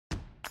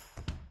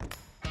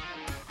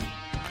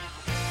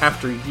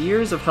After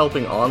years of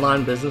helping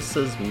online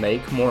businesses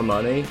make more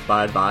money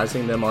by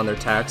advising them on their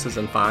taxes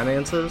and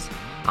finances,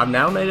 I've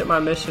now made it my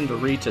mission to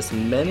reach as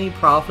many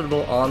profitable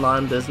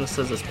online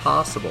businesses as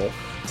possible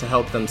to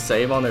help them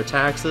save on their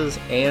taxes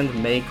and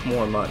make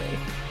more money.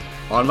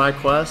 On my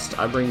quest,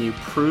 I bring you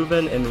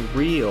proven and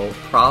real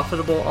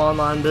profitable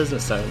online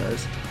business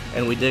owners,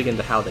 and we dig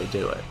into how they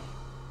do it.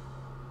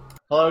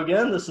 Hello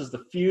again, this is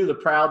The Few, The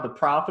Proud, The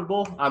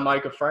Profitable. I'm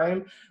Micah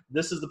Frame.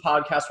 This is the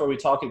podcast where we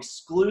talk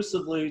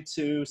exclusively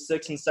to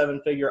 6- and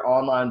 7-figure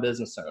online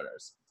business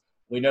owners.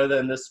 We know that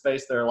in this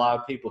space there are a lot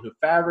of people who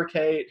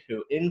fabricate,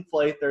 who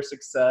inflate their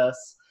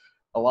success,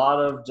 a lot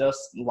of just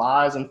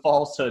lies and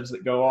falsehoods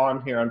that go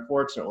on here,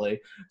 unfortunately.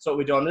 So what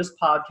we do on this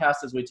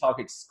podcast is we talk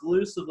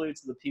exclusively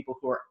to the people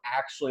who are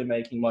actually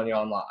making money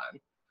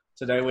online.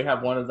 Today we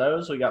have one of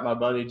those. We got my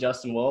buddy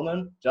Justin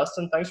Willman.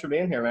 Justin, thanks for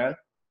being here, man.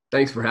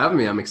 Thanks for having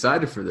me. I'm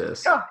excited for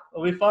this. Yeah,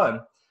 it'll be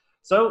fun.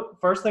 So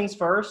first things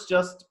first,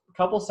 just a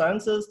couple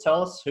sentences.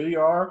 Tell us who you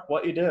are,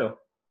 what you do.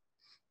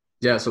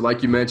 Yeah, so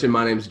like you mentioned,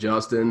 my name's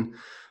Justin,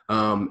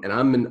 and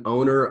I'm an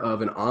owner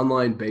of an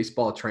online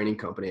baseball training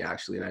company,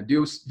 actually. And I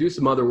do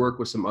some other work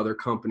with some other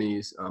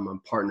companies.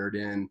 I'm partnered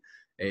in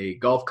a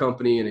golf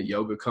company and a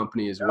yoga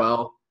company as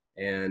well.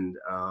 And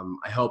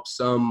I help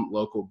some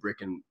local brick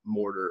and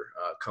mortar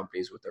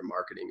companies with their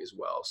marketing as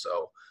well.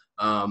 So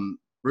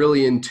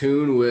really in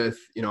tune with,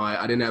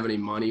 I didn't have any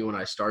money when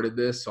I started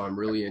this, so I'm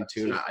really in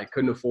tune. I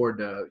couldn't afford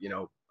to,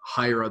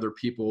 hire other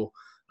people,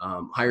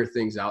 hire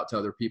things out to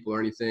other people or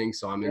anything.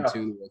 So I'm in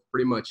tune with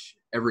pretty much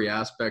every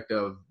aspect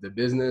of the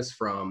business,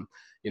 from,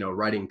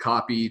 writing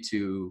copy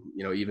to,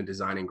 even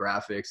designing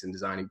graphics and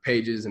designing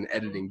pages and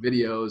editing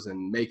videos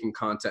and making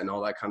content and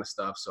all that kind of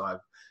stuff. So I've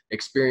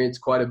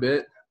experienced quite a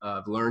bit.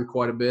 I've learned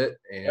quite a bit,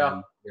 and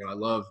I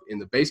love in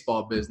the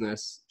baseball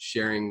business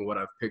sharing what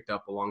I've picked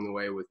up along the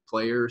way with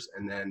players,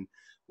 and then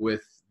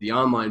with the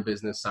online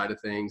business side of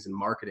things and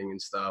marketing and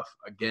stuff.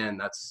 Again,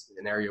 that's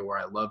an area where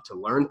I love to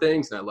learn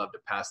things, and I love to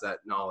pass that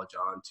knowledge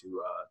on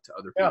to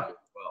other people as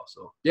well.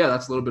 So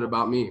that's a little bit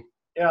about me.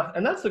 Yeah,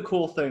 and that's the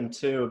cool thing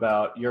too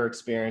about your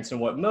experience,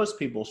 and what most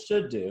people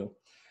should do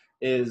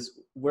is,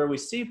 where we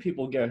see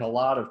people get in a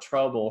lot of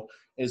trouble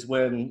is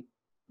when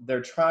they're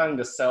trying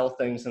to sell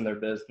things in their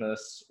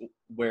business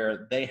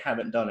where they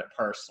haven't done it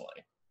personally.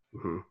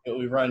 Mm-hmm.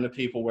 We run into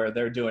people where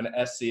they're doing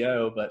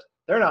SEO, but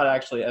they're not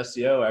actually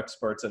SEO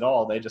experts at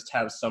all. They just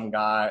have some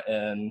guy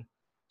in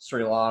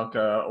Sri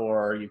Lanka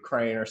or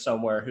Ukraine or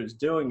somewhere who's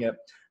doing it.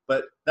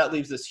 But that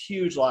leaves this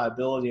huge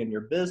liability in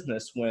your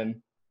business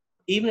when,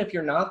 even if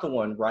you're not the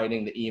one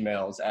writing the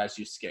emails as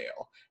you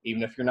scale,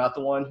 even if you're not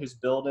the one who's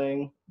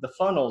building the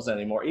funnels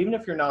anymore, even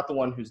if you're not the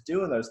one who's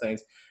doing those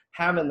things,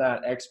 having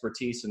that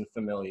expertise and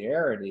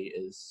familiarity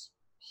is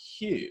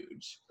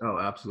huge. Oh,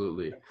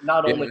 absolutely.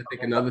 Not only, I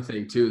think another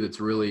thing too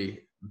that's really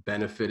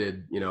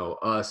benefited,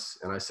 us,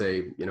 and I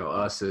say,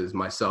 us as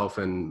myself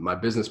and my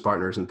business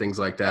partners and things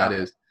like that,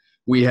 is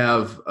we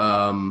have,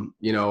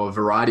 a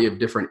variety of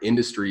different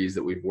industries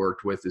that we've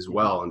worked with as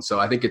well. And so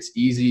I think it's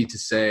easy to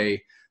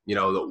say,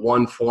 that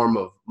one form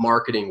of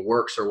marketing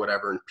works or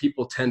whatever. And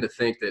people tend to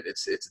think that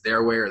it's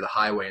their way or the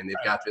highway, and they've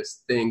got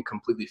this thing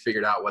completely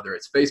figured out, whether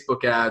it's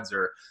Facebook ads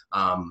or,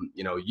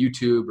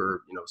 YouTube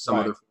or, some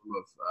other form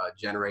of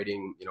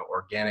generating,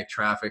 organic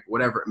traffic,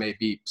 whatever it may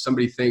be.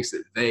 Somebody thinks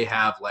that they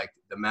have like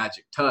the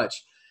magic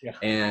touch. Yeah.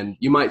 And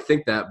you might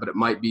think that, but it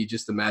might be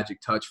just the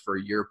magic touch for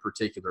your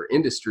particular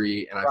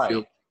industry. And I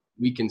feel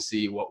we can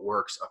see what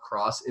works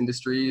across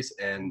industries.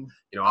 And,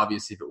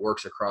 obviously if it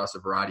works across a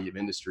variety of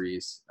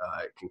industries,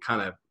 it can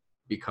kind of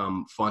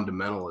become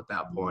fundamental at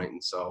that point.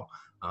 And so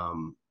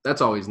that's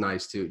always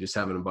nice too, just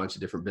having a bunch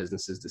of different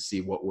businesses to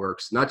see what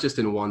works, not just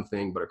in one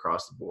thing, but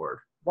across the board.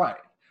 Right.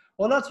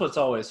 Well, that's what's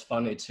always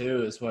funny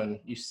too, is when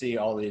you see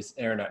all these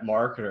internet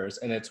marketers,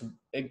 and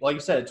like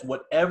you said, it's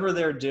whatever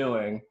they're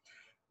doing,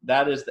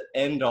 that is the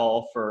end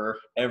all for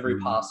every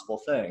possible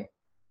thing.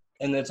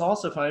 And it's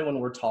also funny when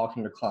we're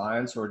talking to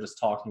clients or just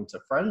talking to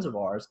friends of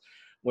ours,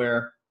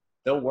 where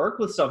they'll work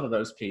with some of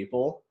those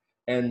people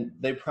and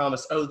they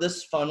promise,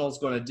 this funnel is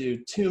going to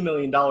do $2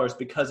 million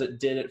because it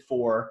did it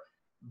for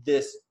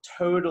this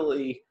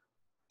totally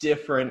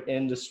different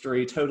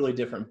industry, totally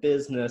different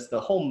business. The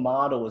whole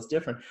model is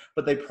different,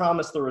 but they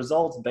promise the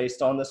results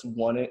based on this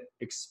one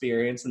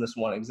experience and this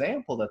one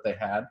example that they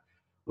had,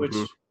 which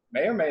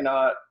may or may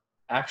not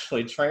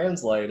actually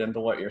translate into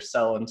what you're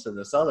selling to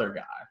this other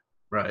guy.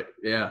 Right.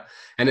 Yeah.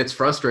 And it's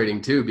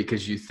frustrating too,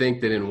 because you think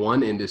that in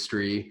one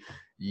industry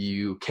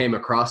you came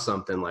across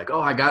something like,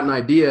 I got an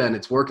idea and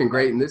it's working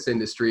great in this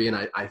industry, and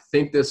I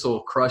think this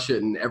will crush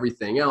it in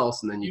everything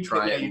else. And then you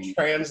try it. You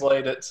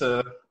translate it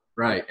to.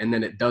 Right. And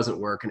then it doesn't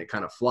work and it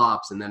kind of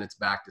flops, and then it's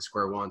back to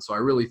square one. So I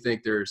really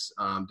think there's,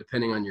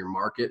 depending on your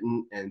market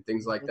and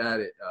things like that,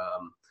 it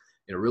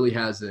really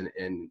has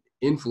an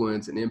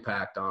influence and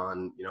impact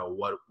on,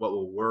 what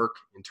will work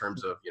in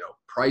terms of,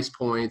 price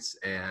points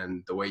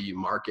and the way you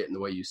market and the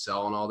way you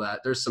sell and all that.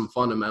 There's some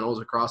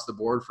fundamentals across the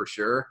board for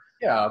sure.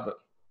 Yeah, but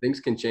things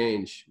can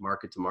change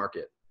market to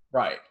market.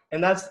 Right.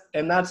 And that's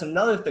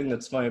another thing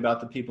that's funny about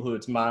the people who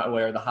it's my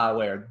way or the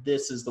highway, or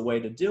this is the way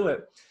to do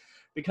it,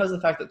 because of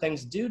the fact that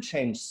things do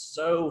change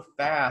so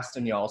fast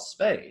in y'all's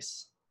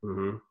space.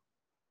 Mm-hmm.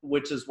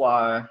 Which is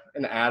why,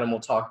 and Adam will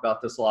talk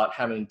about this a lot,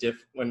 having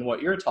when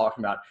what you're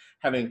talking about,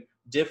 having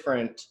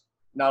different,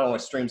 not only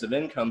streams of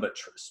income, but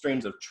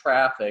streams of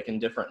traffic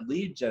and different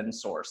lead gen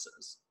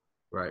sources.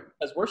 Right.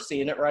 Because we're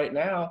seeing it right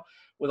now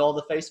with all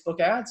the Facebook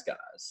ads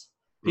guys.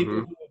 People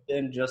Mm-hmm. who have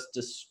been just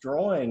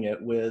destroying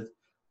it with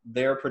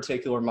their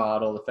particular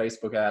model, the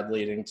Facebook ad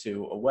leading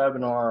to a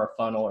webinar or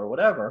funnel or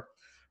whatever.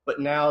 But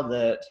now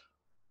that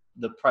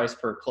the price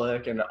per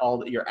click and all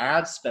that your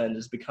ad spend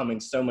is becoming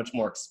so much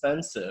more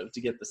expensive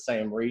to get the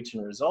same reach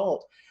and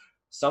result,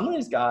 some of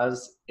these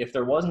guys, if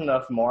there wasn't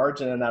enough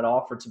margin in that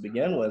offer to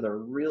begin with, are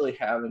really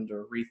having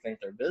to rethink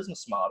their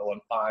business model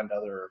and find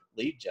other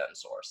lead gen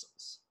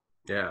sources.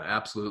 Yeah,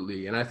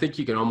 absolutely. And I think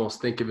you can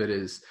almost think of it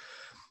as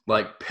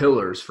like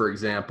pillars, for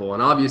example.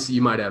 And obviously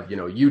you might have,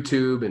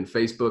 YouTube and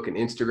Facebook and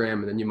Instagram,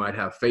 and then you might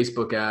have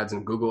Facebook ads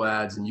and Google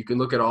ads, and you can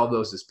look at all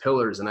those as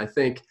pillars. And I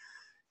think,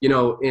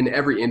 in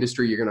every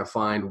industry, you're going to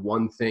find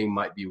one thing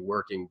might be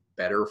working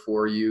better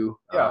for you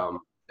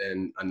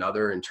than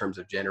another in terms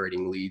of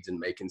generating leads and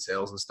making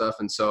sales and stuff.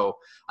 And so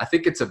I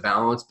think it's a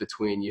balance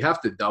between, you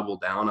have to double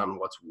down on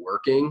what's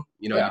working.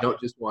 You don't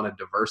just want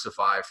to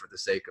diversify for the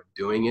sake of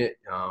doing it.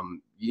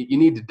 You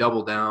need to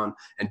double down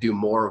and do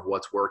more of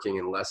what's working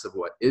and less of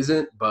what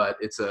isn't. But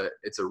it's a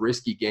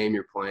risky game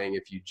you're playing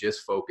if you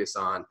just focus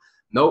on,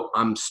 nope,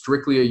 I'm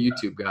strictly a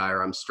YouTube guy,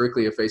 or I'm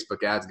strictly a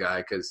Facebook ads guy.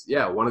 Because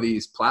one of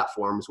these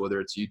platforms,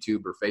 whether it's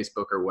YouTube or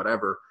Facebook or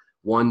whatever,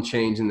 one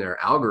change in their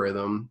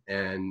algorithm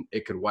and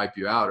it could wipe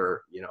you out,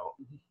 or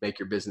make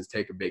your business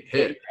take a big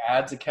hit. Get your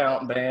ads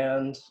account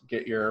banned,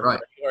 get your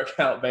regular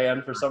account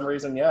banned for some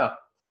reason. Yeah,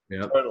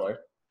 totally.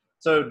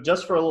 So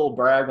just for a little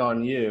brag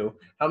on you,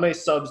 how many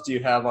subs do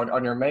you have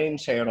on your main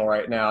channel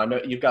right now? I know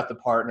you've got the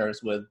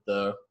partners with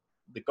the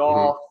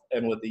golf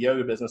and with the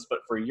yoga business, but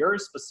for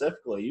yours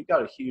specifically, you've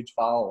got a huge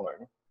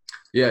following.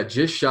 Yeah,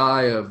 just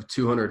shy of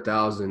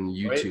 200,000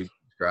 YouTube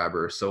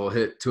subscribers. So we'll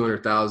hit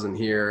 200,000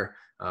 here,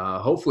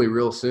 hopefully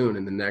real soon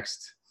in the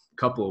next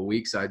couple of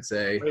weeks, I'd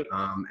say.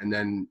 And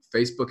then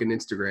Facebook and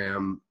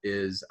Instagram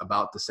is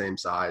about the same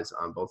size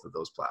on both of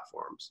those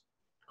platforms.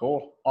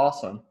 Cool.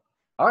 Awesome.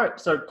 All right.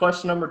 So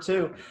question number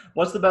 2,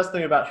 what's the best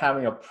thing about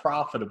having a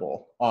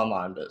profitable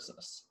online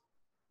business?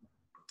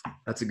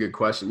 That's a good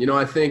question.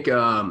 I think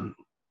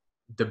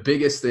the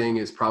biggest thing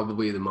is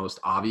probably the most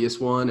obvious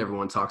one.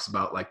 Everyone talks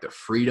about like the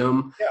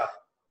freedom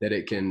that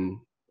it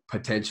can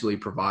potentially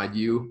provide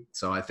you.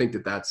 So I think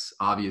that that's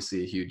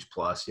obviously a huge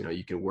plus.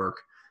 You can work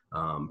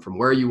from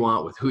where you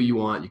want, with who you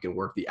want. You can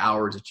work the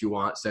hours that you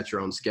want, set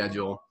your own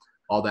schedule,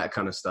 all that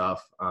kind of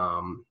stuff.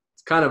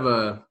 It's kind of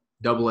a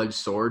double-edged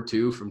sword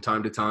too from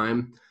time to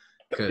time,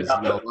 because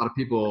a lot of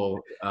people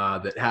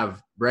that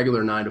have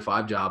regular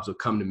 9-to-5 jobs will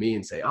come to me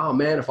and say, oh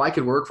man, if I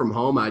could work from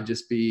home, I'd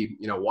just be,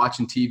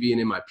 watching TV and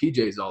in my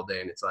PJs all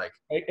day. And it's like,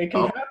 it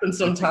can happen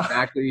sometimes.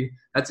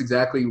 That's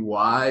exactly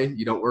why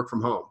you don't work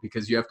from home,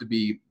 because you have to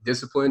be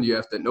disciplined.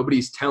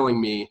 Nobody's telling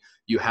me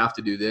you have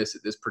to do this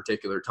at this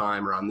particular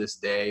time or on this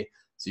day.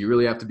 So you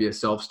really have to be a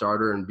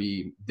self-starter and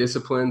be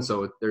disciplined.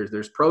 So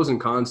there's pros and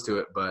cons to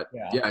it, but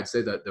I'd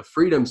say that the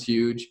freedom's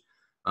huge.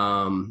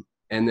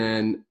 And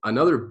then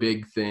another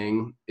big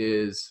thing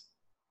is,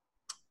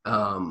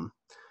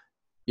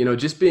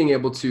 just being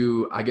able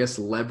to, I guess,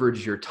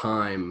 leverage your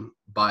time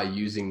by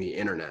using the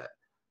internet.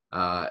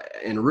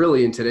 And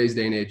really in today's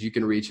day and age, you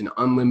can reach an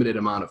unlimited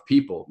amount of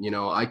people.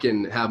 I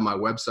can have my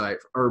website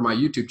or my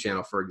YouTube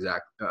channel, for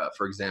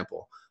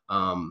example.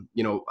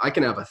 I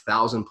can have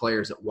 1,000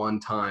 players at one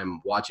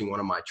time watching one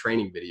of my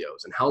training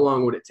videos. And how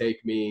long would it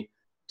take me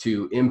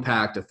to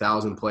impact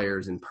 1,000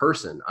 players in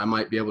person? I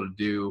might be able to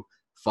do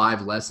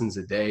 5 lessons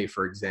a day,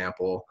 for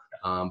example.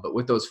 But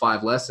with those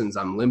 5 lessons,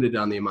 I'm limited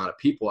on the amount of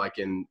people I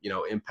can,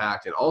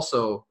 impact, and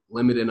also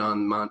limited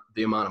on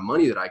the amount of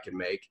money that I can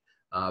make,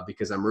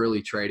 because I'm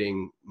really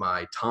trading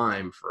my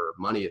time for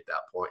money at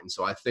that point. And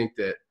so I think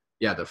that,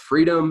 the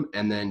freedom,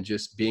 and then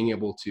just being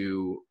able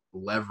to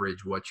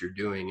leverage what you're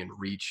doing and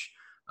reach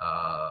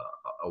a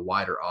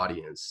wider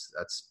audience.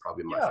 That's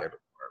probably my favorite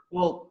part.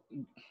 Well,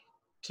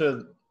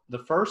 to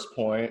the first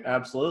point,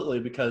 absolutely,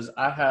 because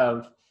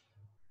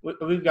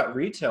we've got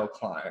retail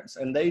clients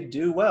and they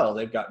do well.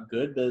 They've got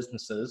good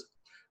businesses,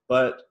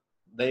 but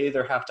they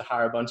either have to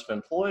hire a bunch of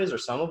employees, or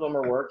some of them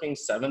are working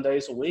 7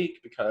 days a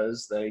week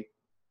because they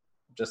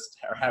just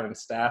are having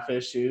staff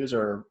issues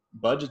or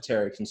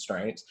budgetary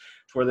constraints,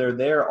 to where they're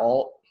there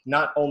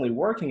not only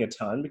working a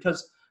ton,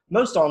 because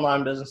most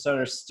online business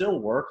owners still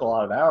work a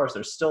lot of hours.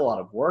 There's still a lot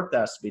of work that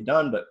has to be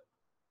done, but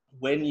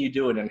when you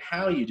do it and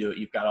how you do it,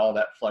 you've got all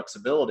that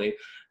flexibility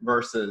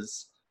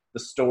versus the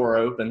store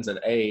opens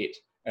at 8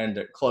 and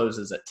it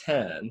closes at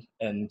 10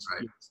 and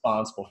you're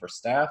responsible for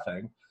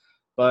staffing.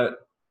 But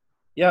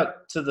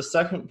to the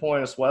second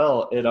point as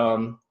well, it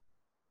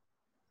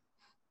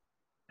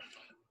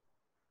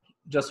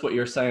just what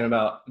you're saying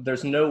about,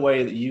 there's no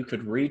way that you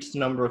could reach the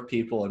number of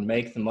people and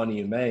make the money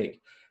you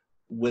make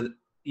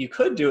you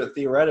could do it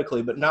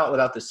theoretically, but not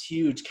without this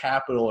huge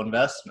capital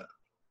investment.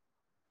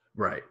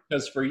 Right.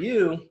 Because for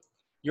you,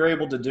 you're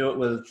able to do it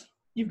with,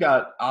 you've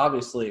got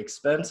obviously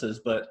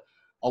expenses, but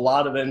a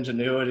lot of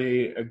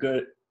ingenuity,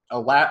 a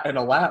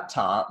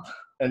laptop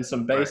and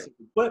some basic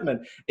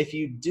equipment. If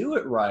you do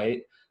it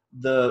right,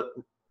 the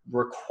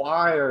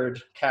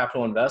required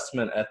capital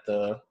investment at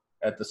the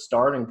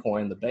starting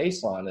point, the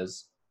baseline,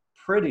 is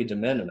pretty de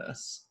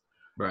minimis.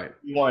 Right. If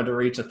you wanted to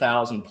reach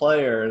 1,000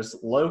 players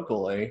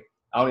locally,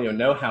 I don't even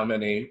know how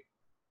many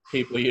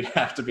people you'd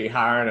have to be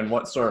hiring and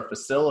what sort of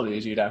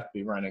facilities you'd have to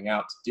be renting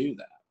out to do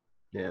that.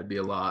 Yeah, it'd be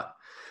a lot.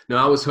 No,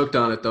 I was hooked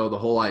on it though. The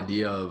whole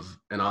idea of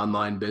an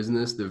online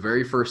business, the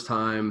very first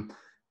time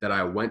that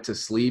I went to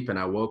sleep and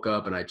I woke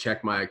up and I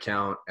checked my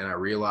account and I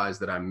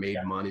realized that I made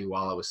money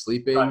while I was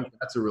sleeping. Right.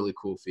 That's a really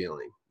cool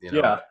feeling. You know?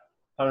 Yeah,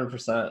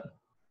 100%.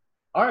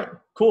 All right,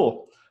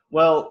 cool.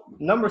 Well,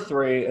 number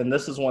 3, and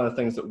this is one of the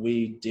things that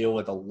we deal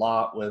with a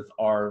lot with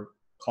our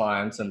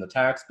clients in the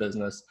tax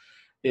business,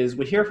 is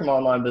we hear from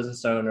online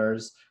business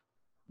owners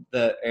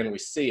that, and we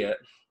see it,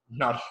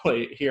 not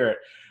only hear it,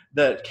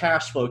 that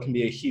cash flow can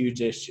be a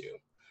huge issue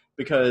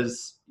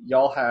because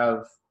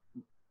your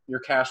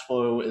cash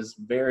flow is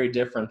very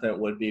different than it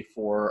would be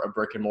for a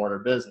brick and mortar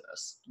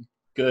business,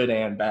 good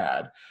and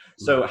bad.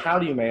 So how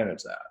do you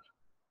manage that?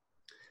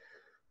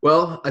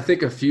 Well, I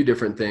think a few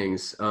different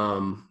things.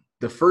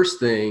 The first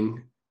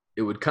thing,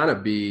 it would kind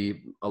of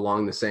be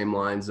along the same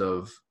lines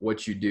of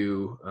what you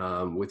do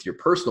with your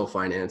personal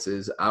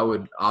finances. I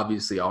would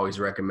obviously always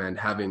recommend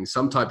having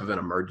some type of an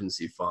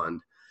emergency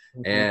fund.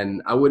 Mm-hmm.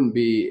 And I wouldn't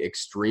be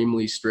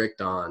extremely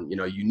strict on,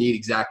 you need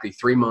exactly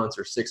 3 months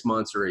or 6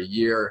 months or a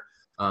year,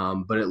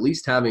 but at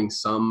least having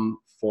some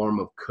form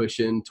of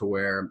cushion to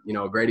where,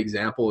 a great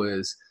example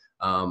is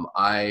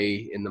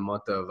in the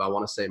month of, I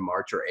want to say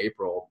March or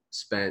April,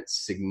 spent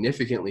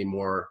significantly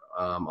more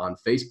on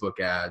Facebook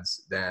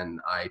ads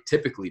than I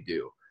typically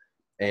do.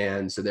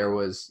 And so there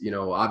was,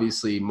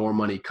 obviously more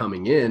money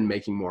coming in,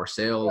 making more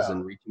sales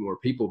and reaching more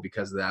people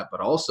because of that. But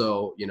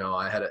also,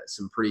 I had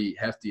some pretty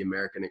hefty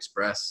American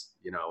Express,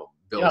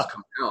 bills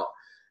coming out.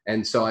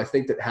 And so I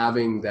think that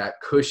having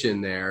that cushion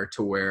there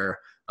to where,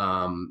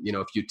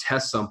 if you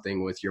test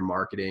something with your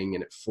marketing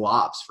and it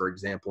flops, for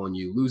example, and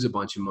you lose a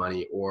bunch of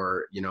money,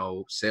 or,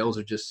 sales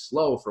are just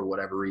slow for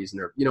whatever reason,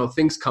 or,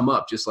 things come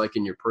up just like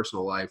in your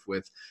personal life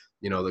with,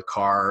 the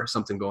car,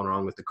 something going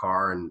wrong with the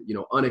car and,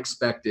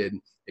 unexpected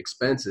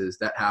expenses,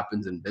 that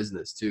happens in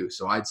business too.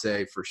 So I'd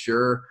say for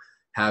sure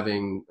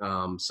having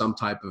some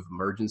type of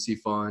emergency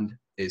fund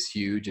is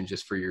huge, and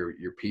just for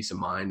your peace of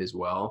mind as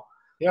well.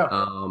 Yeah.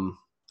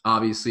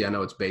 Obviously I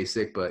know it's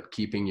basic, but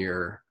keeping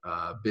your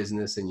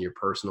business and your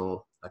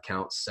personal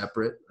accounts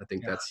separate, I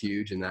think that's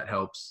huge. And that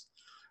helps.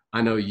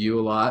 I know you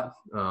a lot.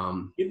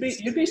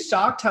 You'd be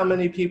shocked how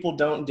many people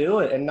don't do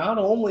it. And not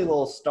only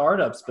little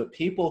startups, but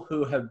people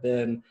who have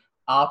been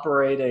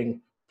operating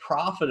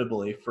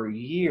profitably for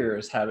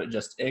years have it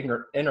just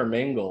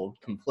intermingled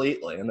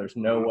completely. And there's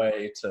no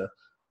way to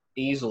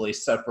easily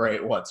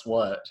separate what's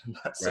what in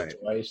that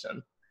situation.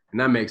 Right. And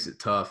that makes it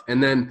tough.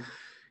 And then,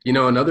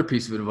 another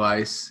piece of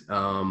advice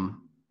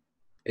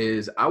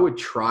is I would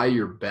try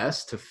your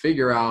best to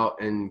figure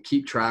out and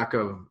keep track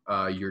of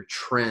your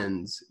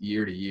trends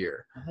year to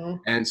year. Mm-hmm.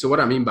 And so what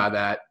I mean by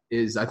that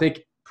is I think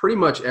pretty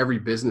much every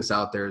business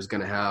out there is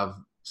going to have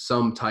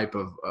some type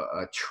of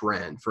a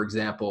trend. For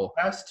example,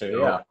 has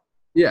to,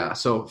 yeah.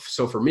 So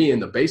for me in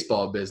the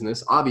baseball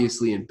business,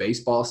 obviously in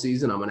baseball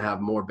season, I'm going to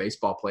have more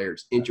baseball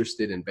players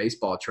interested in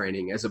baseball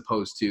training as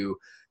opposed to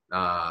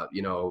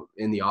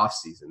in the off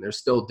season. There's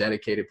still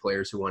dedicated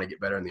players who want to get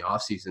better in the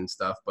off season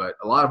stuff, but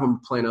a lot of them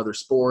are playing other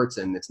sports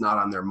and it's not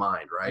on their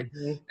mind. Right.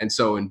 Mm-hmm. And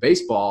so in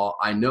baseball,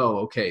 I know,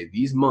 okay,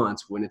 these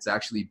months when it's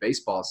actually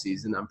baseball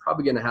season, I'm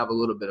probably going to have a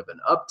little bit of an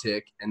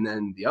uptick. And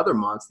then the other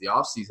months, the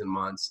off season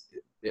months,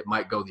 it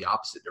might go the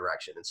opposite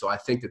direction. And so I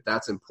think that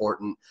that's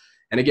important.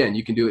 And again,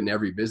 you can do it in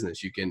every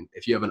business. You can,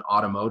 if you have an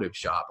automotive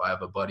shop, I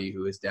have a buddy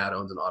who his dad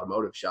owns an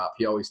automotive shop.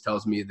 He always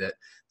tells me that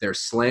they're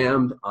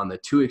slammed on the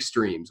two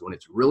extremes. When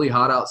it's really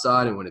hot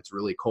outside and when it's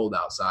really cold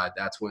outside,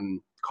 that's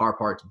when car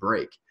parts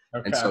break.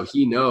 Okay. And so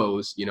he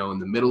knows, in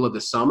the middle of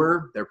the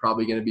summer, they're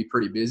probably going to be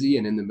pretty busy,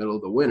 and in the middle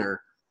of the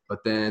winter, but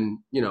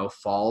then,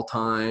 fall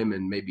time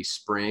and maybe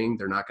spring,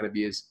 they're not going to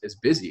be as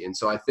busy. And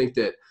so I think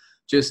that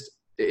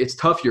it's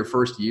tough your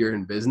first year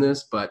in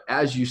business, but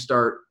as you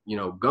start,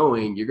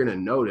 going, you're going to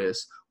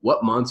notice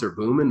what months are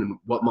booming and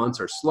what months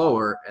are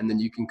slower, and then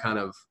you can kind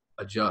of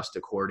adjust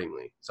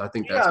accordingly. So I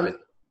think that's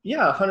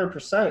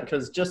 100%,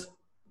 because just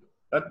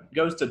that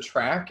goes to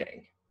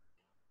tracking.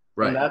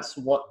 Right. And that's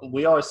what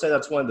we always say,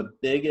 that's one of the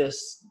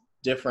biggest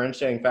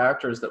differentiating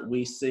factors that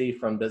we see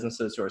from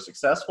businesses who are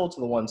successful to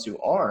the ones who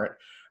aren't,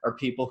 are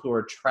people who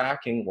are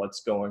tracking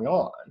what's going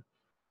on.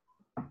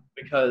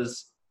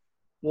 Because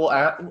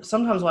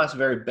sometimes we'll ask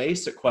very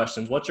basic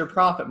questions. What's your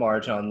profit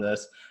margin on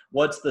this?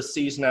 What's the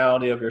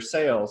seasonality of your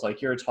sales,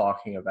 like you're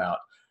talking about?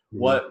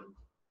 Mm-hmm.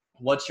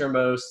 What's your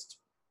most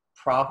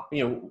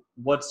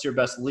what's your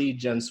best lead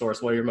gen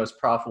source? What are your most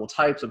profitable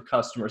types of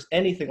customers?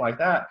 Anything like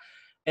that.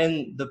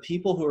 And the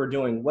people who are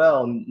doing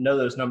well know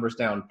those numbers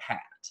down pat.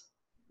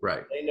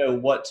 Right. They know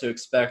what to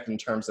expect in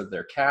terms of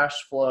their cash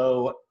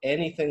flow,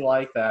 anything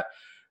like that.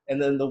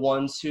 And then the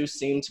ones who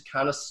seem to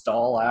kind of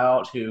stall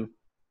out, who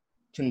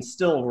can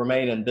still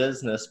remain in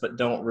business but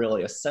don't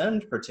really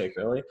ascend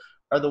particularly,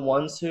 are the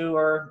ones who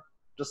are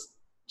just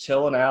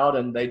chilling out,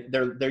 and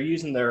they're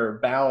using their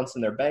balance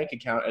in their bank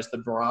account as the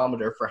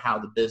barometer for how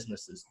the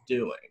business is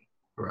doing.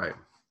 Right.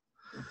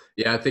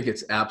 Yeah, I think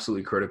it's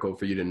absolutely critical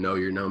for you to know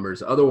your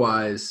numbers.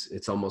 Otherwise,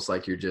 it's almost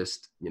like you're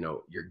just,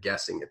 you're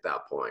guessing at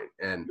that point.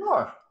 And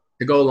Sure.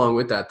 To go along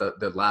with that,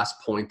 the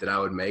last point that I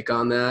would make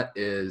on that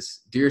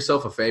is do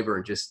yourself a favor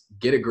and just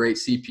get a great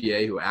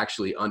CPA who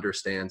actually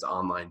understands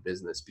online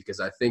business, because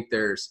I think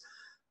there's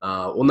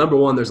number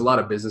one, there's a lot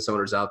of business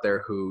owners out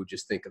there who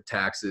just think of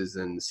taxes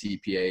and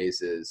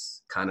CPAs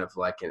as kind of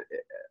like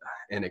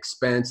an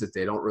expense that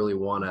they don't really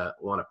want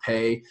to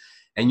pay.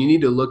 And you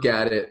need to look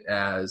at it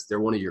as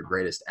they're one of your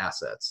greatest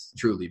assets,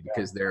 truly,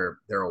 because they're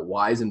a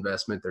wise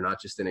investment. They're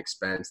not just an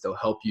expense. They'll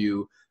help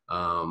you,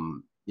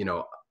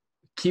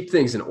 keep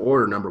things in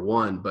order, number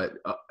one, but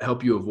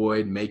help you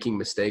avoid making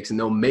mistakes, and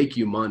they'll make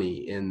you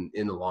money in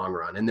the long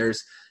run. And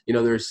there's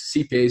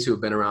CPAs who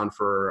have been around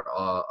for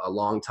a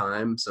long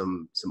time,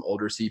 some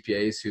older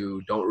CPAs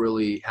who don't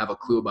really have a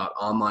clue about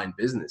online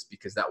business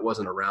because that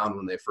wasn't around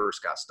when they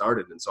first got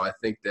started. And so I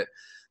think that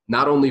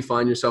not only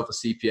find yourself a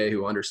CPA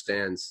who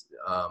understands,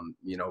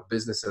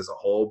 business as a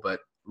whole, but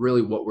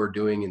really what we're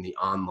doing in the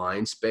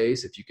online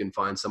space. If you can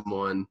find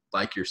someone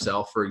like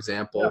yourself, for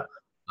example,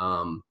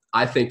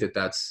 I think that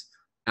that's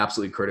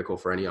absolutely critical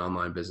for any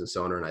online business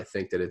owner. And I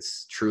think that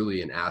it's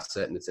truly an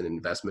asset and it's an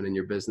investment in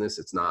your business.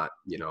 It's not,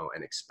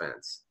 an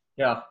expense.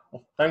 Yeah.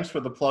 Well, thanks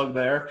for the plug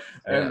there.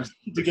 And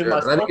to give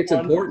myself, I think it's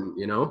important,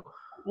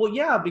 Well,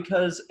 yeah,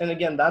 because, and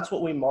again, that's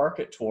what we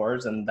market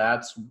towards. And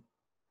that's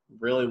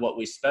really what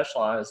we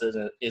specialize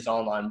in is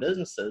online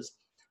businesses.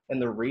 And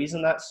the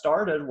reason that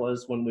started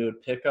was when we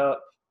would pick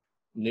up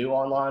new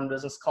online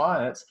business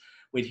clients,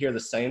 we'd hear the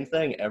same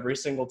thing every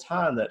single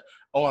time that,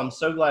 oh, I'm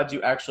so glad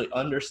you actually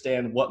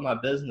understand what my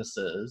business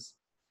is.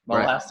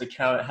 My last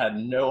accountant had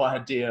no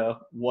idea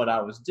what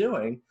I was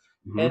doing.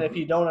 Mm-hmm. And if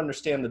you don't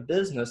understand the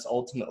business,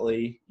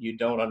 ultimately you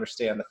don't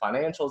understand the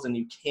financials and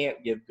you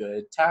can't give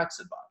good tax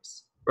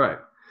advice. Right.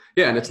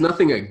 Yeah. And it's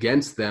nothing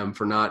against them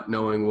for not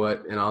knowing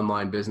what an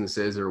online business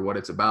is or what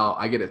it's about.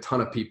 I get a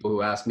ton of people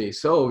who ask me,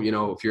 so,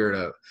 if you're at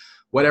a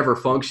whatever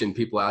function,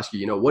 people ask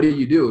you, what do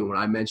you do? And when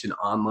I mention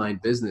online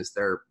business,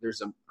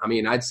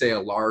 I'd say a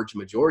large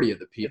majority of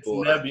the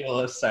people. It's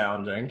nebulous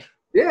sounding.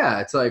 Yeah.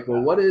 It's like,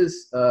 well, what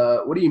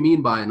do you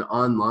mean by an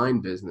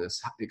online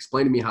business?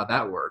 Explain to me how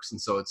that works.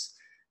 And so it's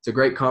a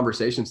great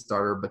conversation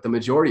starter, but the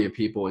majority of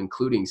people,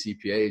 including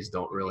CPAs,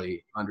 don't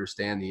really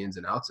understand the ins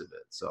and outs of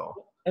it. So.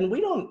 And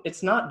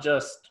it's not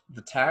just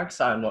the tax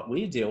side and what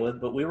we deal with,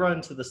 but we run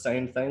into the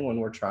same thing when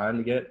we're trying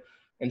to get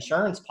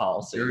insurance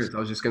policies. Sure. I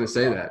was just going to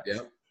say that.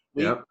 Yeah.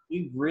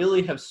 We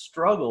really have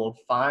struggled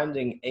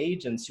finding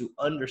agents who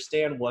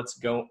understand what's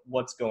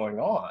going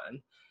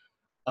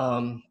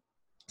on.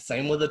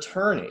 Same with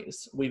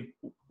attorneys.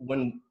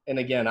 And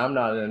again, I'm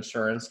not an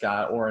insurance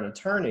guy or an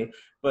attorney,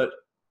 but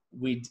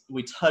we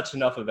touch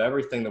enough of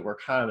everything that we're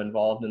kind of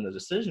involved in the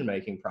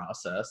decision-making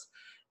process.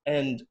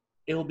 And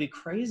it'll be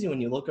crazy when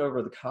you look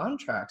over the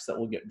contracts that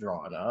will get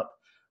drawn up,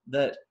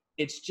 that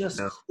it's just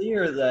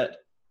clear that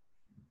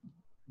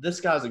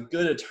this guy's a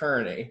good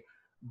attorney,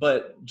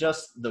 but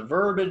just the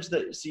verbiage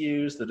that's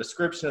used, the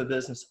description of the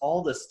business,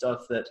 all this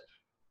stuff that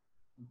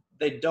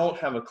they don't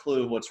have a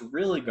clue of what's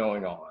really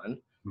going on.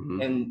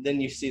 Mm-hmm. And then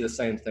you see the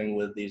same thing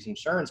with these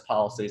insurance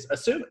policies,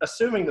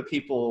 assuming the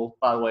people,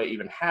 by the way,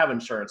 even have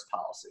insurance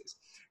policies.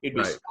 You'd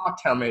be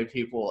shocked how many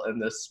people in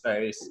this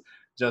space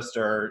just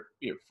are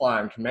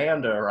flying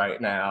commando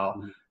right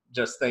now,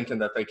 just thinking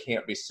that they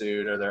can't be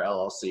sued or their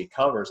LLC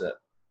covers it.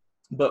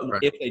 But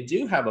if they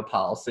do have a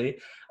policy,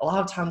 a lot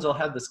of times they'll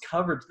have this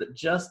coverage that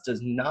just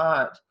does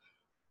not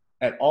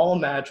at all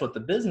match what the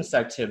business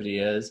activity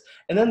is.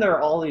 And then there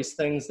are all these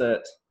things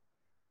that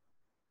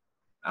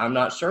I'm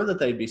not sure that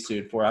they'd be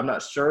sued for. I'm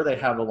not sure they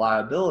have a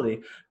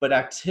liability, but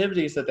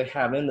activities that they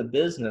have in the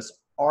business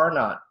are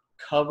not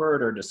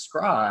covered or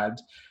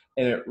described.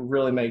 And it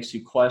really makes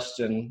you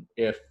question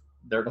if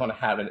they're going to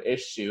have an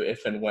issue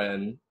if and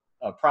when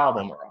a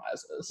problem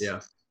arises. Yeah.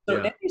 So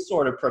any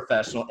sort of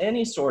professional,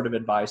 any sort of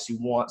advice, you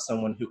want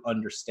someone who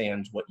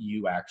understands what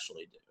you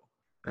actually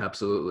do.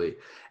 Absolutely.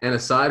 And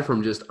aside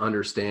from just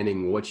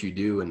understanding what you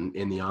do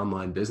in the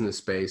online business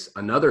space,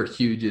 another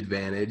huge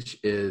advantage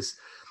is,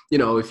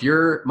 if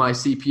you're my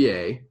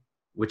CPA,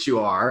 which you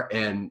are,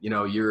 and,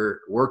 you're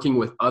working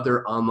with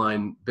other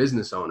online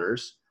business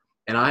owners,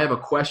 and I have a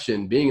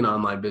question being an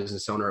online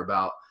business owner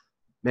about,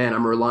 man,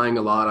 I'm relying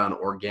a lot on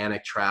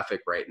organic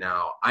traffic right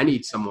now. I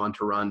need someone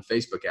to run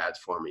Facebook ads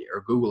for me or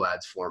Google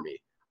ads for me.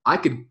 I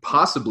could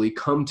possibly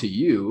come to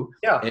you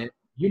and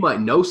you might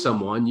know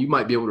someone. You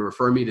might be able to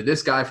refer me to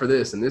this guy for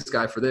this and this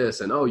guy for this.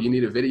 And, oh, you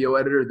need a video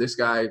editor. This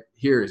guy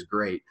here is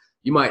great.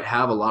 you might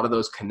have a lot of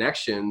those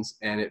connections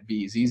and it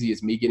be as easy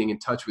as me getting in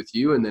touch with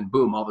you. And then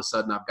boom, all of a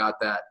sudden I've got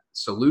that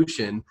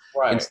solution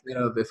instead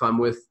of if I'm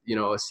with, a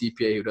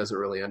CPA who doesn't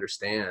really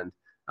understand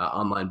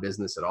online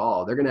business at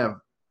all, they're going to have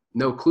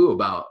no clue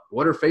about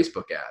what are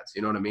Facebook ads.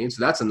 You know what I mean?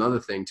 So that's another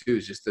thing too,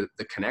 is just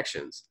the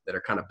connections that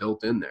are kind of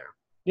built in there.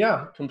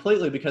 Yeah,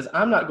 completely. Because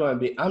I'm not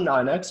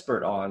an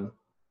expert on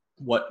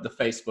what the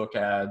Facebook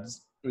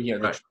ads,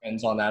 the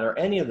trends on that or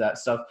any of that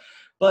stuff.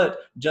 But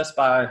just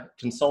by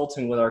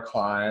consulting with our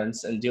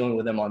clients and dealing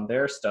with them on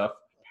their stuff,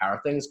 how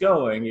are things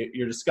going?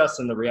 You're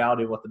discussing the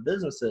reality of what the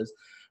business is.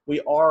 We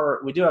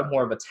do have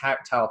more of a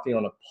tactile feel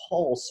and a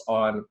pulse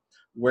on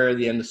where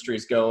the industry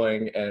is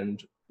going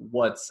and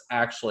what's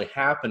actually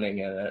happening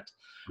in it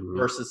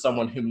versus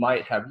someone who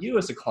might have you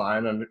as a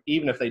client. And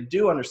even if they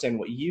do understand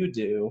what you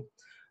do,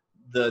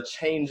 the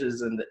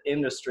changes in the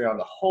industry on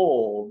the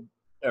whole,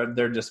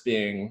 they're just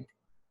being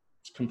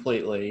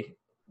completely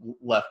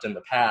left in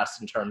the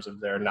past in terms of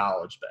their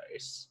knowledge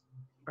base.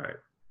 Right.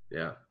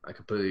 Yeah, I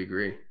completely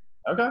agree.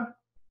 Okay.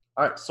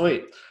 All right,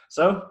 sweet.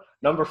 So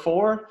number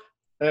 4,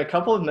 in a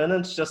couple of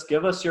minutes, just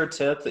give us your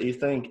tip that you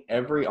think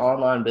every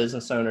online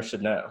business owner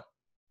should know.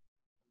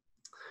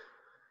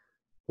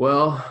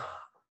 Well,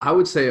 I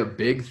would say a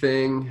big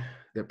thing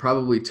that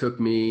probably took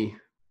me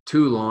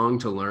too long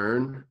to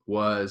learn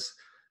was,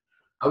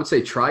 I would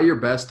say, try your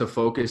best to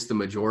focus the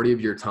majority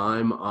of your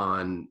time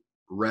on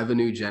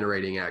revenue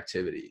generating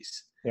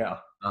activities. Yeah.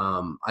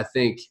 I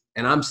think,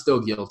 and I'm still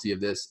guilty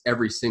of this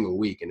every single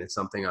week, and it's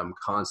something I'm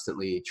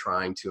constantly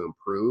trying to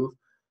improve.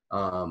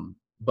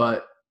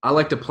 But I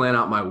like to plan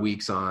out my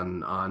weeks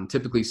on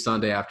typically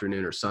Sunday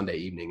afternoon or Sunday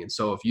evening. And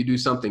so if you do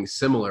something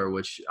similar,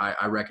 which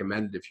I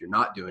recommend it if you're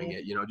not doing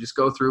it, just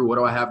go through, what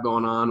do I have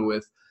going on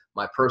with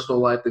my personal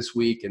life this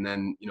week? And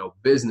then,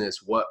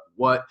 business,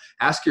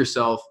 ask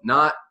yourself,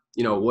 not,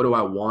 what do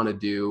I want to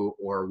do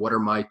or what are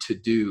my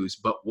to-dos,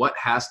 but what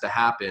has to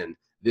happen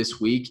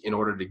this week in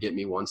order to get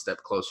me one step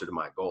closer to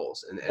my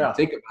goals. And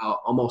think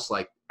about almost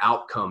like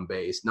outcome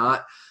based,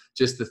 not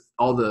just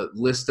all the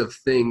list of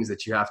things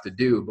that you have to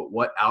do, but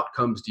what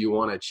outcomes do you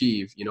want to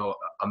achieve?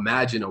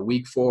 Imagine a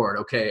week forward.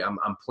 Okay, I'm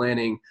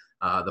planning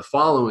the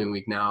following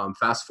week now. I'm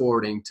fast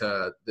forwarding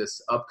to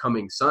this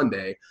upcoming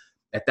Sunday.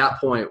 At that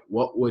point,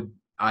 what would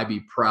I be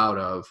proud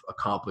of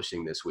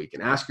accomplishing this week?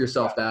 And ask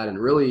yourself that, and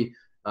really,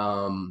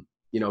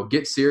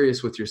 get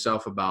serious with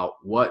yourself about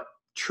what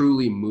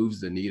truly moves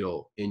the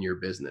needle in your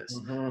business.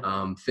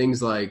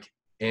 Things like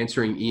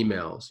answering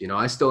emails.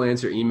 I still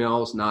answer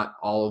emails, not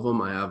all of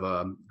them. I have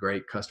a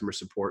great customer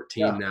support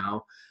team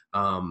now,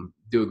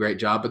 do a great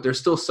job, but there's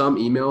still some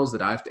emails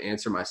that I have to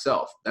answer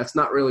myself. That's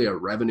not really a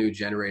revenue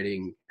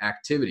generating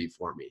activity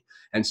for me.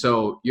 And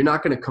so you're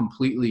not going to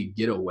completely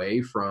get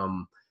away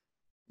from,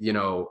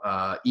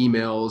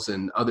 emails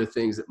and other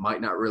things that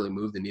might not really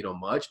move the needle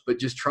much, but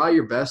just try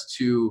your best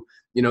to,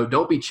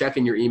 don't be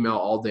checking your email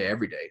all day,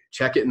 every day.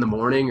 Check it in the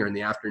morning or in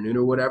the afternoon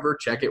or whatever.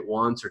 Check it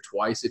once or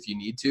twice if you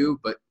need to,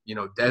 but,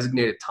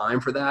 designate a time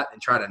for that and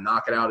try to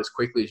knock it out as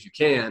quickly as you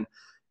can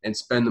and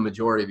spend the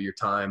majority of your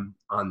time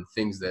on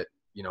things that,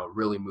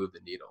 really move the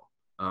needle.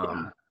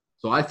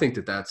 So I think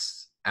that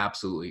that's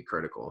absolutely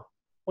critical.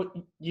 Well,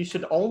 you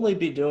should only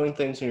be doing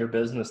things in your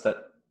business that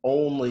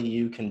only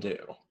you can do.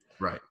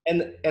 Right.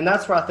 And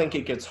that's where I think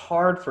it gets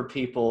hard for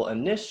people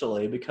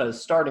initially,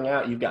 because starting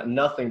out, you've got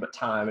nothing but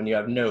time and you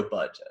have no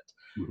budget.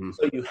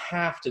 So you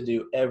have to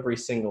do every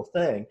single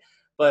thing.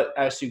 But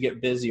as you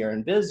get busier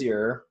and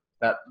busier,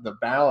 that the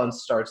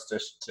balance starts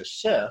to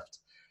shift,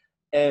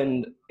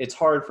 and it's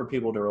hard for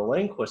people to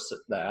relinquish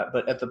that.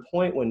 But at the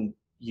point when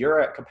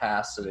you're at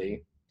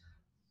capacity,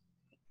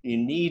 you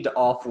need to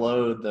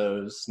offload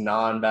those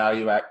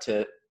non-value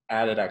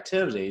added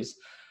activities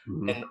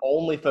and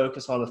only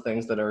focus on the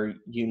things that are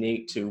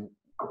unique to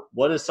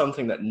what is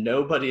something that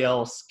nobody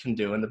else can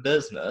do in the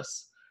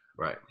business.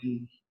 Right.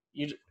 And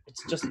it's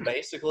just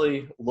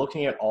basically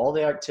looking at all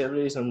the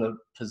activities and the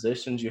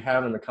positions you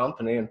have in the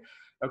company, and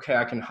okay,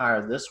 I can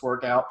hire this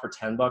workout for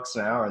 $10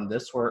 an hour and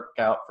this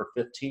workout for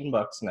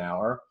 $15 an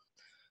hour.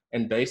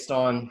 And based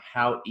on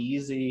how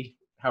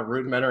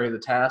rudimentary the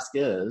task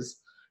is,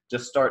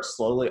 just start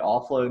slowly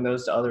offloading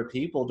those to other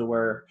people to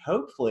where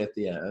hopefully at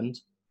the end,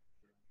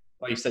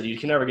 like you said, you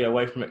can never get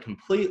away from it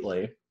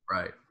completely.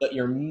 Right. But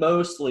you're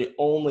mostly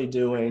only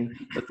doing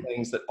the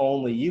things that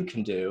only you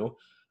can do,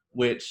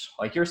 which,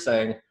 like you're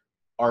saying,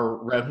 are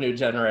revenue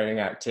generating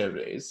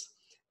activities.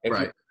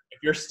 If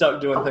you're stuck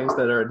doing things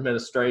that are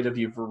administrative,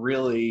 you've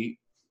really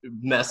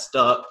messed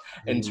up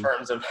in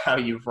terms of how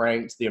you've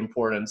ranked the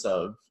importance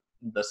of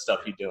the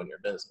stuff you do in your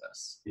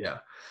business. Yeah.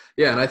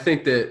 And I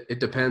think that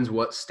it depends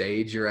what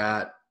stage you're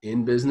at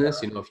in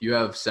business. If you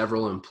have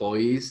several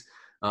employees,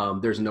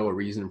 there's no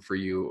reason for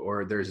you,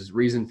 or there's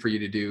reason for you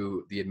to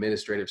do the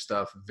administrative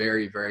stuff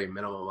very, very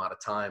minimum amount of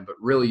time, but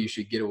really you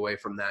should get away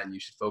from that and you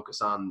should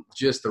focus on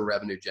just the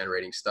revenue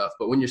generating stuff.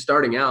 But when you're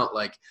starting out,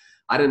 like,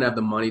 I didn't have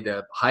the money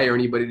to hire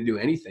anybody to do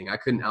anything. I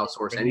couldn't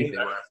outsource anything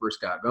when I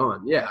first got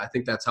going. Yeah. I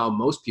think that's how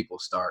most people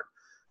start.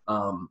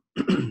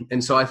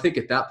 And so I think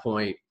at that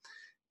point,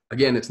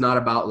 again, it's not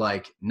about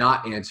like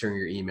not answering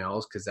your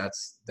emails, because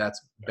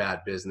that's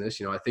bad business.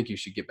 I think you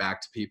should get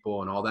back to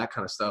people and all that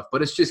kind of stuff,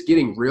 but it's just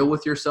getting real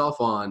with yourself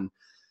on,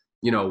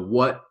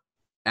 what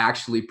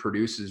actually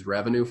produces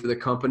revenue for the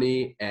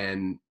company,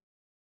 and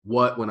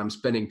what, when I'm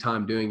spending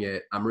time doing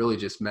it, I'm really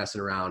just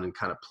messing around and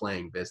kind of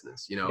playing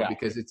business,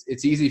 because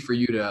it's easy for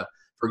you to,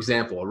 for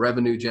example, a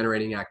revenue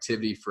generating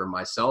activity for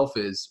myself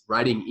is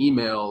writing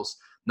emails,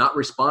 not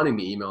responding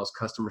to emails,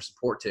 customer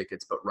support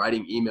tickets, but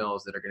writing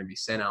emails that are going to be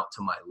sent out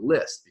to my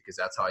list, because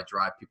that's how I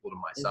drive people to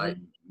my site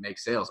and make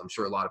sales. I'm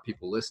sure a lot of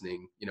people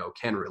listening,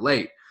 can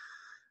relate.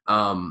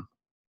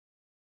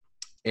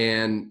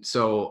 And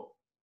so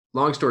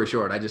long story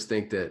short, I just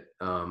think that,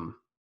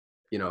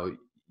 you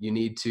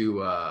need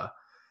to,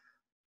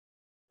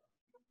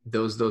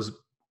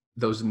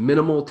 those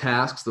minimal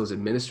tasks, those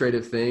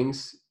administrative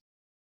things,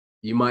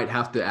 you might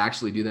have to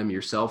actually do them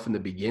yourself in the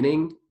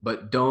beginning,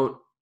 but don't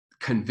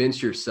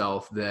convince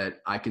yourself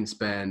that I can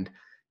spend,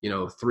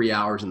 3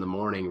 hours in the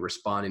morning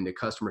responding to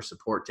customer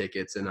support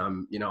tickets and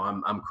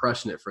I'm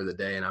crushing it for the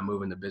day and I'm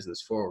moving the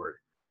business forward.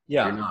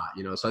 Yeah. You're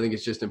not, so I think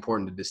it's just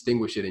important to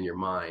distinguish it in your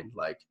mind.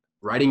 Like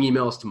writing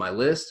emails to my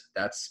list,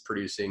 that's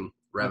producing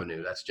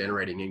revenue. That's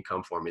generating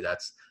income for me.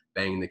 That's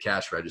banging the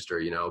cash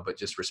register, but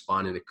just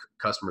responding to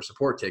customer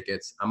support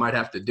tickets, I might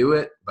have to do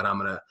it, but I'm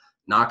going to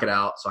knock it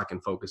out so I can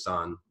focus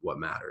on what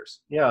matters.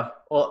 Yeah.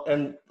 Well,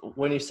 and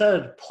when you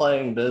said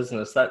playing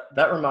business,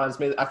 that reminds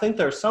me, I think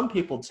there are some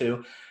people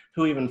too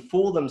who even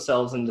fool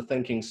themselves into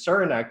thinking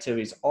certain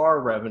activities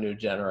are revenue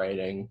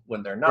generating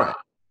when they're not. Right.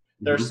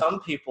 There's some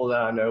people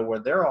that I know where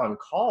they're on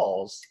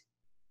calls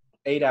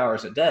 8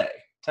 hours a day,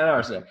 10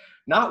 hours a day,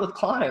 not with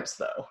clients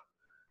though.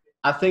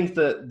 I think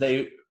that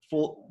they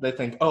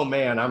think, oh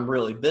man, I'm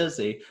really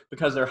busy,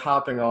 because they're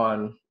hopping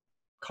on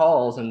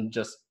calls and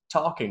just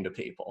talking to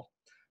people.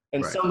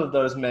 And right. Some of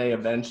those may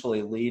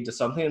eventually lead to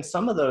something, and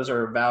some of those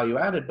are value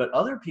added, but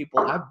other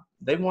people,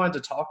 they wanted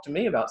to talk to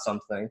me about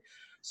something.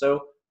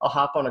 So I'll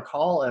hop on a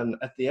call, and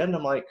at the end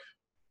I'm like,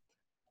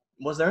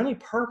 was there any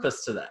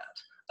purpose to that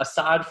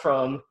aside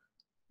from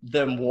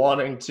them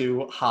wanting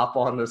to hop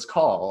on this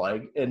call?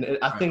 I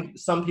think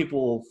some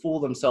people will fool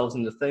themselves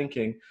into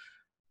thinking,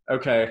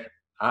 okay,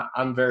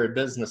 I'm very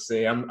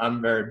businessy.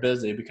 I'm very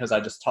busy because I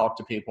just talk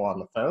to people on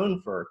the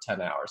phone for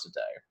 10 hours a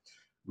day,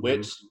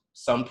 which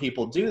some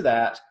people do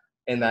that,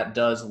 and that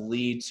does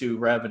lead to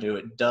revenue.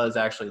 It does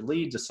actually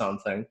lead to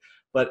something,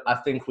 but I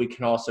think we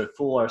can also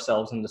fool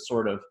ourselves into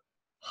sort of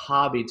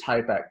hobby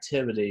type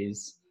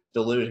activities,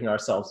 deluding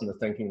ourselves into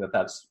thinking that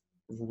that's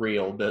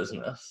real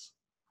business.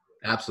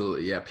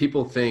 Absolutely. Yeah.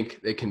 People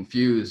think they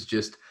confuse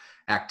just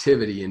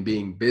activity and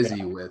being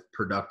busy with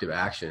productive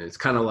action. It's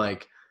kind of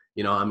like,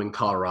 I'm in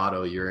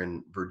Colorado, you're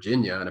in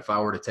Virginia. And if I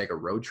were to take a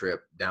road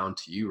trip down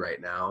to you right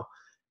now,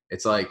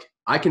 it's like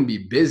I can be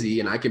busy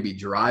and I can be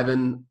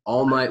driving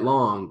all night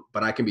long,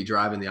 but I can be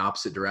driving the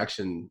opposite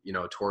direction,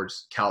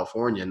 towards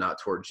California, not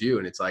towards you.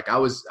 And it's like I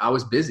was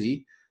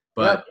busy,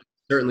 but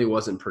certainly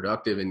wasn't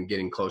productive in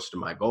getting close to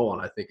my goal.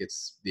 And I think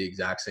it's the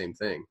exact same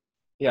thing.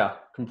 Yeah,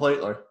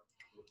 completely.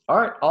 All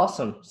right,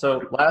 awesome.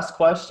 So last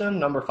question,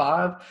 number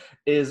 5,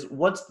 is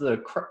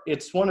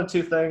it's one of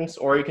two things,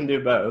 or you can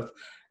do both.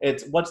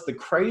 It's what's the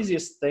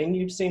craziest thing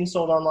you've seen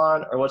sold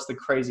online, or what's the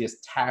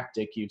craziest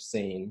tactic you've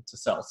seen to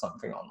sell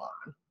something online?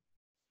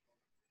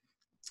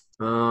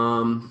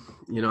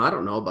 I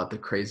don't know about the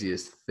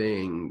craziest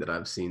thing that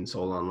I've seen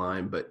sold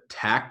online, but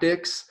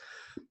tactics,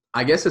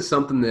 I guess it's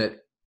something that,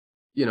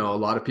 a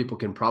lot of people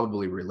can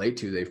probably relate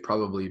to. They've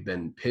probably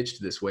been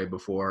pitched this way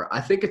before.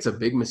 I think it's a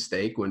big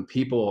mistake when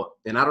people,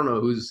 and I don't know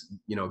who's,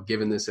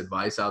 giving this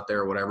advice out there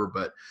or whatever,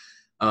 but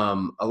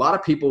a lot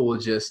of people will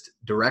just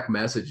direct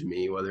message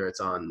me, whether it's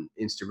on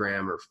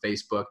Instagram or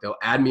Facebook. They'll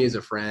add me as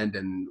a friend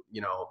and,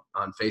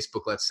 on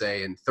Facebook, let's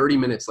say, and 30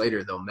 minutes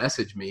later, they'll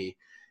message me.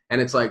 And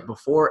it's like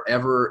before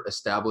ever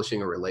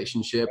establishing a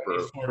relationship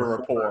or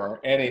rapport,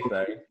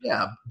 anything.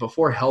 Yeah.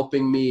 Before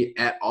helping me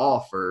at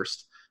all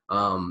first,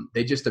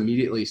 they just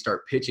immediately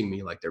start pitching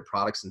me like their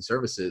products and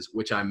services,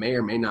 which I may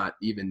or may not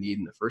even need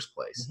in the first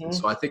place. And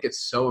so I think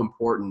it's so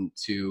important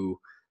to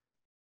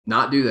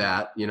not do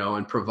that,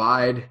 and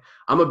provide.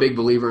 I'm a big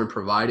believer in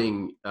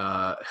providing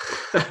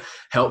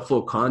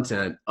helpful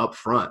content up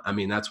front. I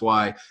mean, that's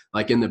why,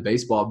 like in the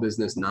baseball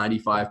business,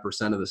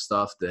 95% of the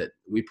stuff that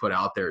we put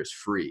out there is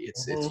free.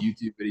 It's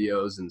YouTube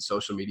videos and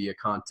social media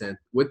content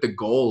with the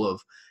goal of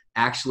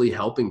actually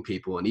helping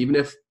people. And even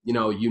if,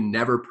 you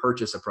never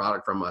purchase a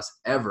product from us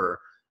ever,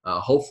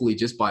 hopefully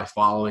just by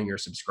following or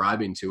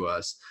subscribing to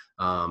us,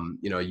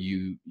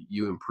 you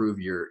improve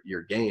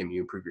your game, you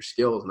improve your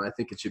skills. And I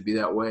think it should be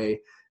that way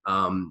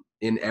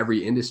in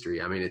every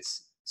industry. I mean,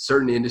 it's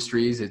certain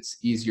industries, it's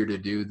easier to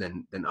do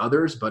than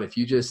others. But if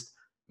you just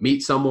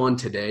meet someone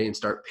today and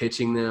start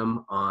pitching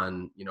them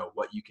on,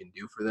 what you can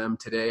do for them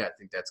today, I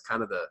think that's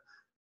kind of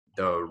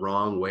the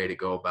wrong way to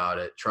go about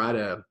it. Try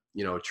to,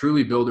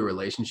 truly build a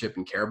relationship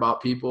and care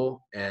about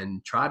people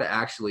and try to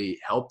actually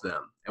help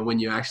them. And when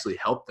you actually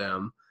help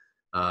them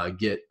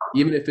get,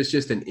 even if it's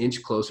just an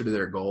inch closer to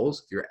their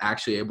goals, if you're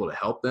actually able to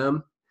help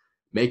them,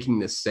 making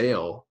this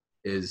sale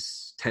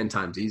is 10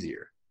 times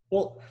easier.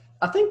 Well,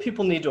 I think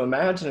people need to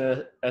imagine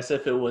it as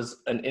if it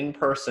was an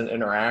in-person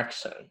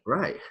interaction.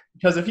 Right.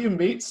 Because if you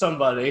meet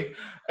somebody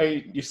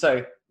and you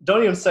say,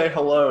 don't even say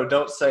hello,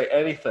 don't say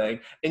anything,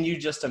 and you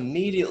just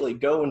immediately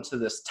go into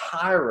this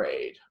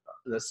tirade,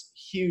 this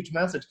huge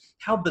message,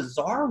 how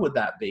bizarre would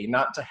that be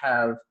not to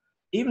have,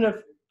 even if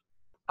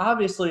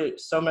obviously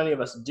so many of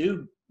us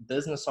do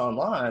business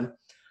online,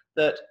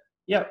 that,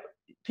 yeah,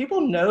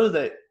 people know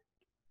that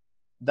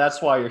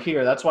that's why you're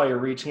here. That's why you're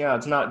reaching out.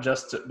 It's not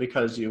just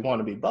because you want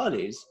to be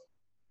buddies,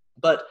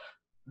 but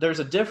there's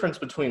a difference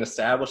between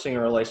establishing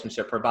a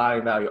relationship,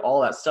 providing value,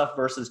 all that stuff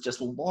versus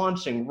just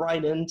launching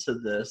right into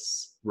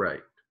this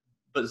right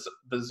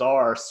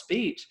bizarre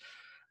speech.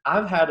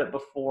 I've had it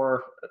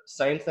before,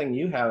 same thing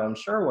you have, I'm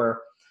sure,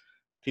 where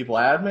people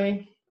add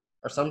me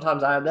or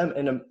sometimes I add them.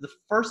 And the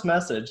first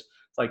message,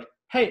 it's like,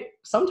 hey,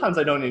 sometimes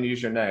I don't even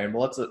use your name.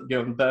 Let's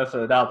give them the benefit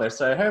of the doubt. They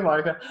say, hey,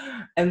 Micah.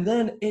 And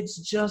then it's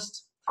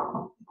just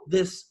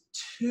this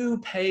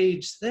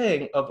 2-page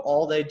thing of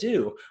all they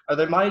do. Or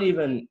they might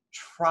even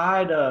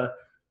try to,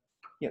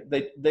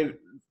 they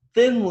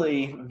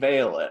thinly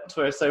veil it.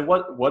 So I say,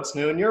 what's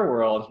new in your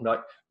world? And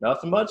like,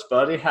 nothing much,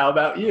 buddy. How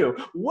about you?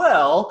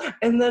 Well,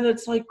 and then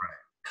it's like,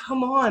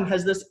 come on,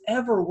 has this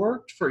ever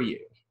worked for you?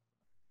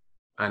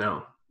 I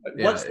know.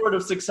 What sort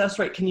of success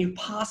rate can you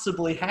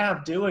possibly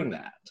have doing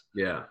that?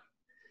 Yeah.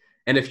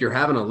 And if you're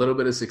having a little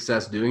bit of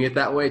success doing it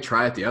that way,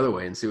 try it the other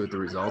way and see what the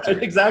results are.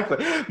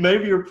 Exactly.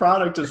 Maybe your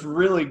product is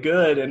really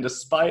good, and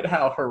despite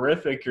how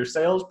horrific your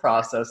sales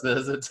process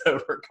is, it's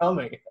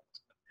overcoming it.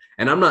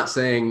 And I'm not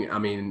saying,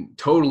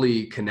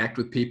 totally connect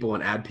with people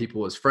and add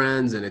people as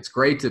friends. And it's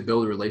great to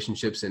build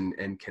relationships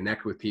and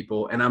connect with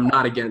people. And I'm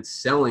not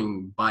against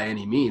selling by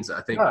any means.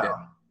 I think that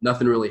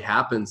nothing really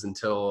happens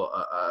until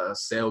a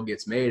sale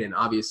gets made. And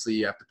obviously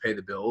you have to pay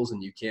the bills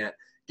and you can't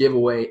give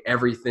away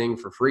everything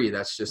for free.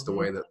 That's just the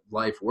way that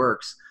life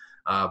works.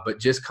 But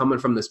just coming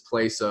from this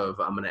place of,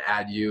 I'm going to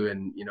add you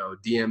and,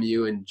 DM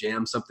you and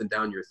jam something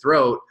down your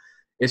throat,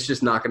 it's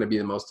just not going to be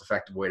the most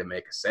effective way to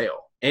make a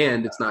sale.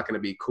 And it's not going to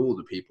be cool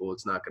to people.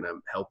 It's not going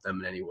to help them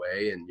in any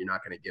way. And you're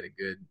not going to get a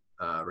good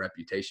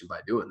reputation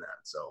by doing that.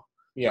 So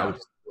I would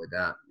just avoid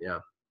that. Yeah.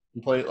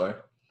 Completely.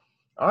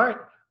 All right.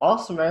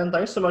 Awesome, man.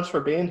 Thanks so much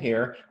for being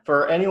here.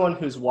 For anyone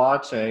who's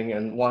watching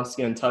and wants to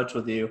get in touch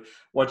with you,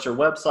 what's your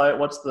website?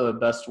 What's the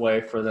best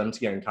way for them to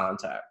get in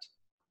contact?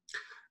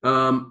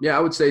 I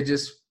would say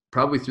just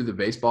probably through the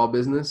baseball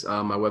business.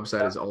 My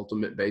website is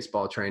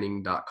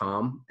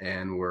ultimatebaseballtraining.com,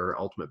 and we're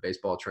Ultimate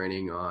Baseball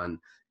Training on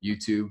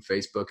YouTube,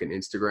 Facebook, and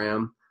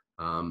Instagram.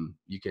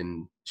 You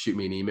can shoot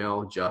me an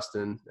email,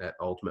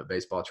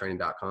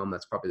 justin@ultimatebaseballtraining.com.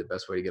 That's probably the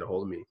best way to get a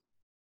hold of me.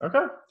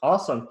 Okay.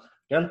 Awesome.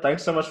 Again,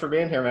 thanks so much for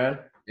being here, man.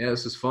 Yeah,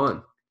 this is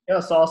fun. Yeah,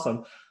 it's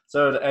awesome.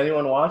 So to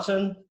anyone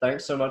watching,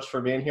 thanks so much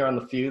for being here on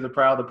The Few, The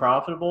Proud, The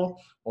Profitable.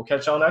 We'll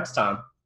catch y'all next time.